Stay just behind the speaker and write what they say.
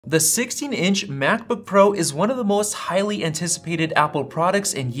The 16-inch MacBook Pro is one of the most highly anticipated Apple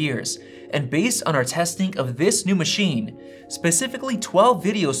products in years, and based on our testing of this new machine, specifically 12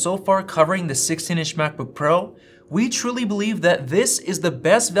 videos so far covering the 16-inch MacBook Pro, we truly believe that this is the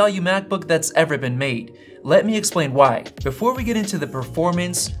best value MacBook that's ever been made. Let me explain why. Before we get into the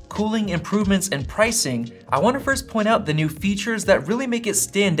performance, cooling improvements, and pricing, I want to first point out the new features that really make it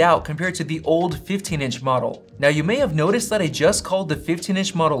stand out compared to the old 15-inch model. Now, you may have noticed that I just called the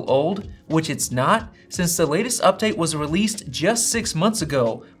 15-inch model old, which it's not, since the latest update was released just 6 months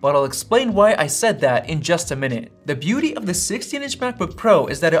ago, but I'll explain why I said that in just a minute. The beauty of the 16-inch MacBook Pro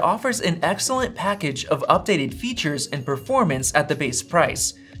is that it offers an excellent package of updated features and performance at the base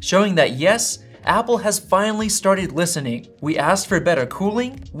price, showing that yes, Apple has finally started listening. We asked for better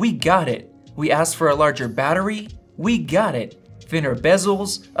cooling, we got it. We asked for a larger battery, we got it. Thinner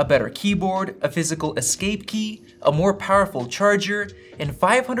bezels, a better keyboard, a physical escape key, a more powerful charger, and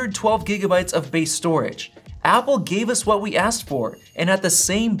 512 gigabytes of base storage. Apple gave us what we asked for, and at the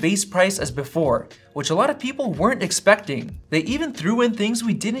same base price as before, which a lot of people weren't expecting. They even threw in things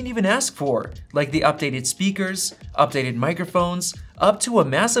we didn't even ask for, like the updated speakers, updated microphones, up to a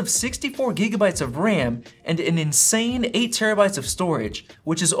massive 64 gigabytes of RAM, and an insane 8 terabytes of storage,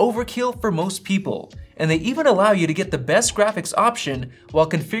 which is overkill for most people. And they even allow you to get the best graphics option while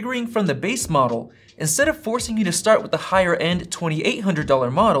configuring from the base model, instead of forcing you to start with the higher end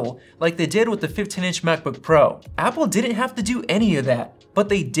 $2,800 model like they did with the 15-inch MacBook Pro. Apple didn't have to do any of that, but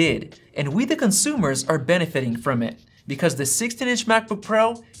they did, and we the consumers are benefiting from it, because the 16-inch MacBook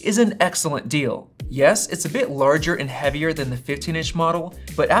Pro is an excellent deal. Yes, it's a bit larger and heavier than the 15-inch model,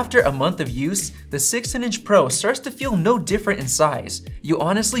 but after a month of use, the 16-inch Pro starts to feel no different in size. You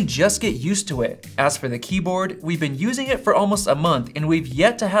honestly just get used to it. As for the keyboard, we've been using it for almost a month and we've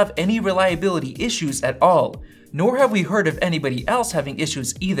yet to have any reliability issues at all, nor have we heard of anybody else having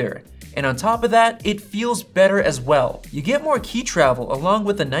issues either. And on top of that, it feels better as well. You get more key travel along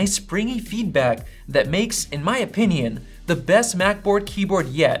with a nice springy feedback that makes, in my opinion, the best MacBook keyboard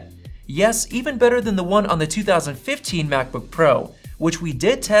yet. Yes, even better than the one on the 2015 MacBook Pro, which we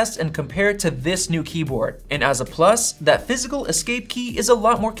did test and compare to this new keyboard. And as a plus, that physical escape key is a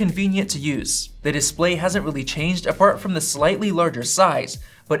lot more convenient to use. The display hasn't really changed apart from the slightly larger size,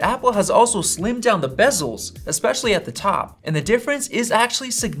 but Apple has also slimmed down the bezels, especially at the top, and the difference is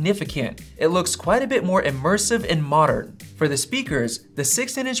actually significant. It looks quite a bit more immersive and modern. For the speakers, the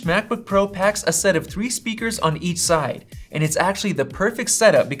 16-inch MacBook Pro packs a set of 3 speakers on each side, and it's actually the perfect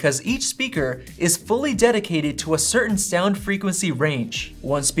setup because each speaker is fully dedicated to a certain sound frequency range.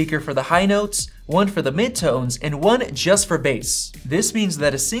 One speaker for the high notes, one for the midtones, and one just for bass. This means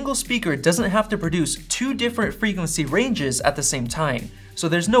that a single speaker doesn't have to produce 2 different frequency ranges at the same time, so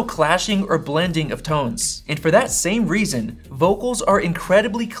there's no clashing or blending of tones. And for that same reason, vocals are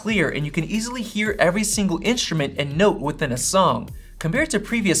incredibly clear and you can easily hear every single instrument and note within a song, compared to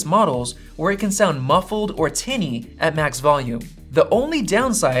previous models where it can sound muffled or tinny at max volume. The only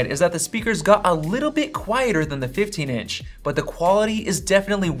downside is that the speakers got a little bit quieter than the 15-inch, but the quality is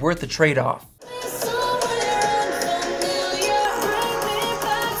definitely worth the trade-off.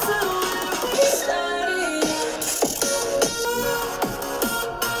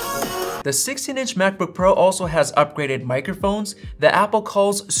 The 16-inch MacBook Pro also has upgraded microphones that Apple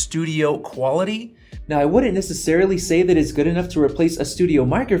calls studio quality. Now, I wouldn't necessarily say that it's good enough to replace a studio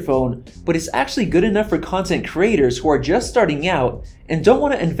microphone, but it's actually good enough for content creators who are just starting out and don't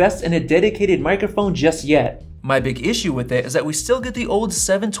want to invest in a dedicated microphone just yet. My big issue with it is that we still get the old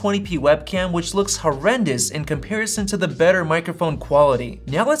 720p webcam, which looks horrendous in comparison to the better microphone quality.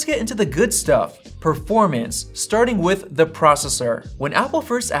 Now let's get into the good stuff. Performance, starting with the processor. When Apple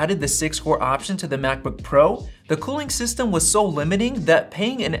first added the 6-core option to the MacBook Pro, the cooling system was so limiting that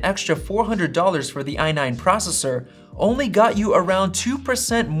paying an extra $400 for the i9 processor only got you around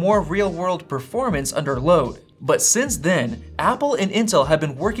 2% more real-world performance under load. But since then, Apple and Intel have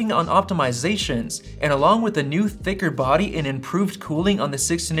been working on optimizations, and along with the new thicker body and improved cooling on the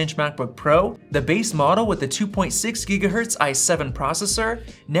 16-inch MacBook Pro, the base model with the 2.6 GHz i7 processor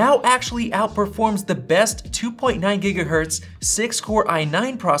now actually outperforms the best 2.9 GHz 6-core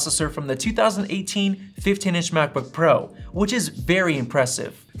i9 processor from the 2018 15-inch MacBook Pro, which is very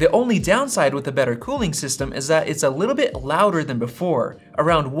impressive. The only downside with the better cooling system is that it's a little bit louder than before,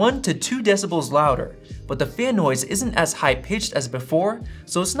 around 1 to 2 decibels louder, but the fan noise isn't as high-pitched as before,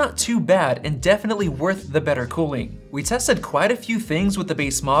 so it's not too bad and definitely worth the better cooling. We tested quite a few things with the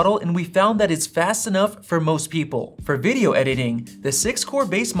base model and we found that it's fast enough for most people. For video editing, the 6-core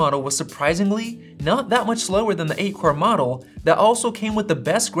base model was surprisingly not that much slower than the 8-core model that also came with the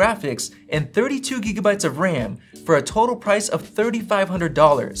best graphics and 32GB of RAM for a total price of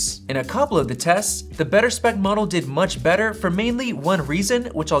 $3,500. In a couple of the tests, the better spec model did much better for mainly one reason,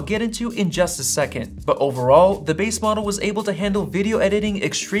 which I'll get into in just a second. But overall, the base model was able to handle video editing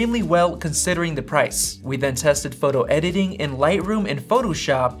extremely well considering the price. We then tested photo editing in Lightroom and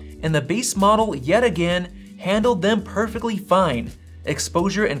Photoshop, and the base model yet again handled them perfectly fine.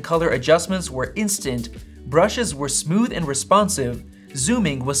 Exposure and color adjustments were instant, brushes were smooth and responsive,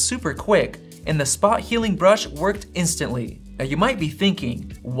 zooming was super quick, and the spot healing brush worked instantly. Now you might be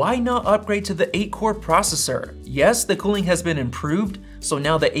thinking, why not upgrade to the 8-core processor? Yes, the cooling has been improved, so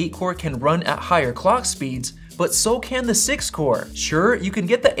now the 8-core can run at higher clock speeds, but so can the 6-core. Sure, you can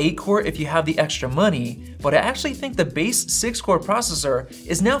get the 8-core if you have the extra money, but I actually think the base 6-core processor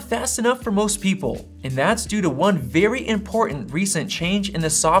is now fast enough for most people. And that's due to one very important recent change in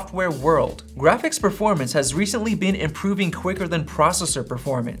the software world. Graphics performance has recently been improving quicker than processor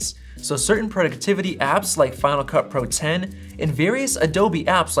performance. So certain productivity apps like Final Cut Pro 10 and various Adobe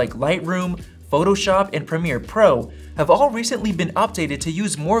apps like Lightroom, Photoshop, and Premiere Pro have all recently been updated to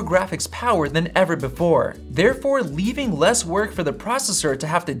use more graphics power than ever before, therefore leaving less work for the processor to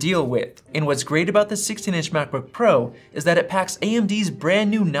have to deal with. And what's great about the 16-inch MacBook Pro is that it packs AMD's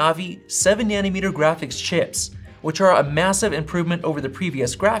brand new Navi 7nm graphics chips, which are a massive improvement over the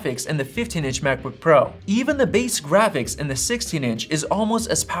previous graphics in the 15-inch MacBook Pro. Even the base graphics in the 16-inch is almost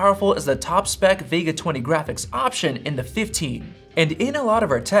as powerful as the top-spec Vega 20 graphics option in the 15. And in a lot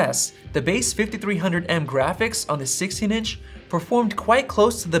of our tests, the base 5300M graphics on the 16-inch performed quite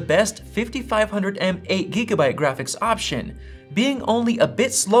close to the best 5500M 8GB graphics option, being only a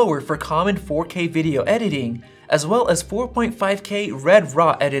bit slower for common 4K video editing, as well as 4.5K Red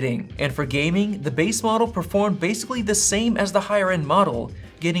RAW editing. And for gaming, the base model performed basically the same as the higher end model,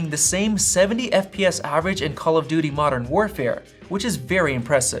 getting the same 70 FPS average in Call of Duty Modern Warfare, which is very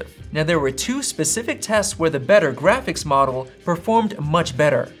impressive. Now there were two specific tests where the better graphics model performed much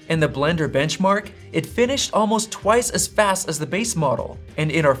better. In the Blender benchmark, it finished almost twice as fast as the base model.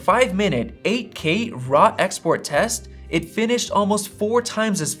 And in our 5-minute 8K RAW export test, it finished almost 4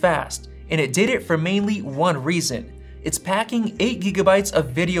 times as fast. And it did it for mainly one reason. It's packing 8GB of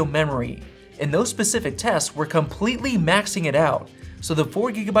video memory. And those specific tests were completely maxing it out. So the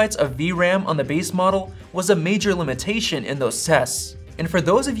 4GB of VRAM on the base model was a major limitation in those tests. And for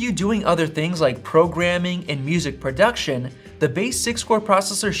those of you doing other things like programming and music production, the base 6-core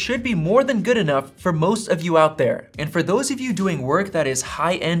processor should be more than good enough for most of you out there. And for those of you doing work that is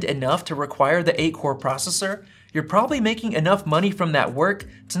high-end enough to require the 8-core processor, you're probably making enough money from that work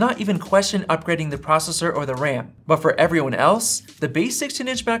to not even question upgrading the processor or the RAM. But for everyone else, the base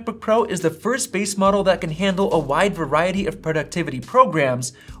 16-inch MacBook Pro is the first base model that can handle a wide variety of productivity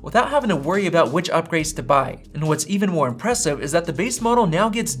programs without having to worry about which upgrades to buy. And what's even more impressive is that the base model now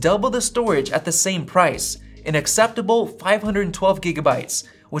gets double the storage at the same price, an acceptable 512GB,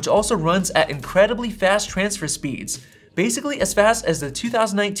 which also runs at incredibly fast transfer speeds, basically as fast as the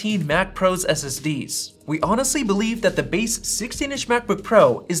 2019 Mac Pro's SSDs. We honestly believe that the base 16-inch MacBook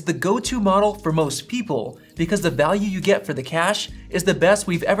Pro is the go-to model for most people because the value you get for the cash is the best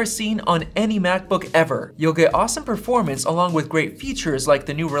we've ever seen on any MacBook ever. You'll get awesome performance along with great features like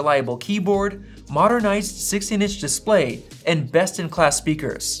the new reliable keyboard, modernized 16-inch display, and best-in-class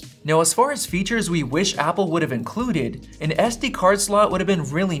speakers. Now, as far as features we wish Apple would have included, an SD card slot would have been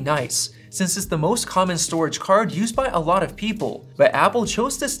really nice, since it's the most common storage card used by a lot of people, but Apple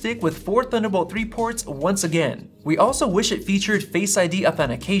chose to stick with 4 Thunderbolt 3 ports once again. We also wish it featured Face ID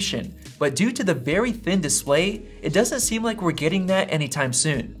authentication, but due to the very thin display, it doesn't seem like we're getting that anytime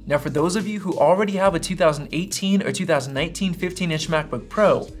soon. Now for those of you who already have a 2018 or 2019 15-inch MacBook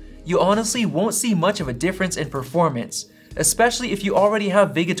Pro, you honestly won't see much of a difference in performance, especially if you already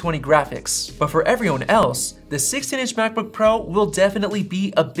have Vega 20 graphics. But for everyone else, the 16-inch MacBook Pro will definitely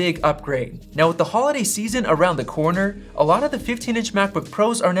be a big upgrade. Now with the holiday season around the corner, a lot of the 15-inch MacBook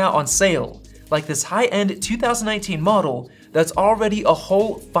Pros are now on sale, like this high-end 2019 model that's already a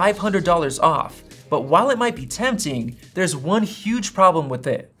whole $500 off. But while it might be tempting, there's one huge problem with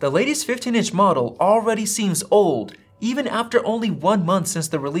it. The latest 15-inch model already seems old, even after only 1 month since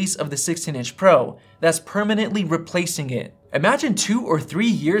the release of the 16-inch Pro, that's permanently replacing it. Imagine 2 or 3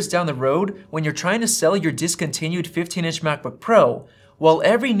 years down the road when you're trying to sell your discontinued 15-inch MacBook Pro, while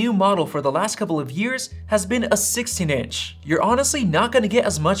every new model for the last couple of years has been a 16-inch. You're honestly not going to get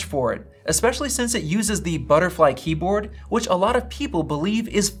as much for it, especially since it uses the butterfly keyboard, which a lot of people believe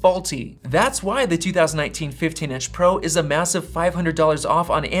is faulty. That's why the 2019 15-inch Pro is a massive $500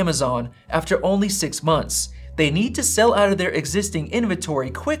 off on Amazon after only 6 months. they need to sell out of their existing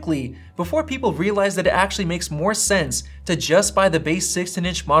inventory quickly before people realize that it actually makes more sense to just buy the base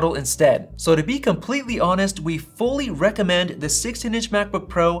 16-inch model instead. So to be completely honest, we fully recommend the 16-inch MacBook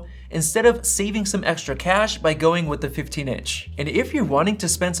Pro instead of saving some extra cash by going with the 15-inch. And if you're wanting to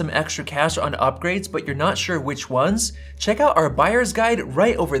spend some extra cash on upgrades but you're not sure which ones, check out our buyer's guide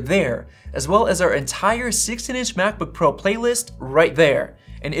right over there, as well as our entire 16-inch MacBook Pro playlist right there.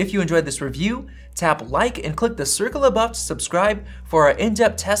 And if you enjoyed this review, tap like and click the circle above to subscribe for our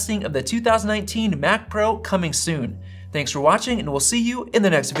in-depth testing of the 2019 Mac Pro coming soon. Thanks for watching, and we'll see you in the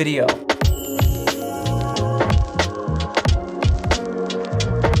next video.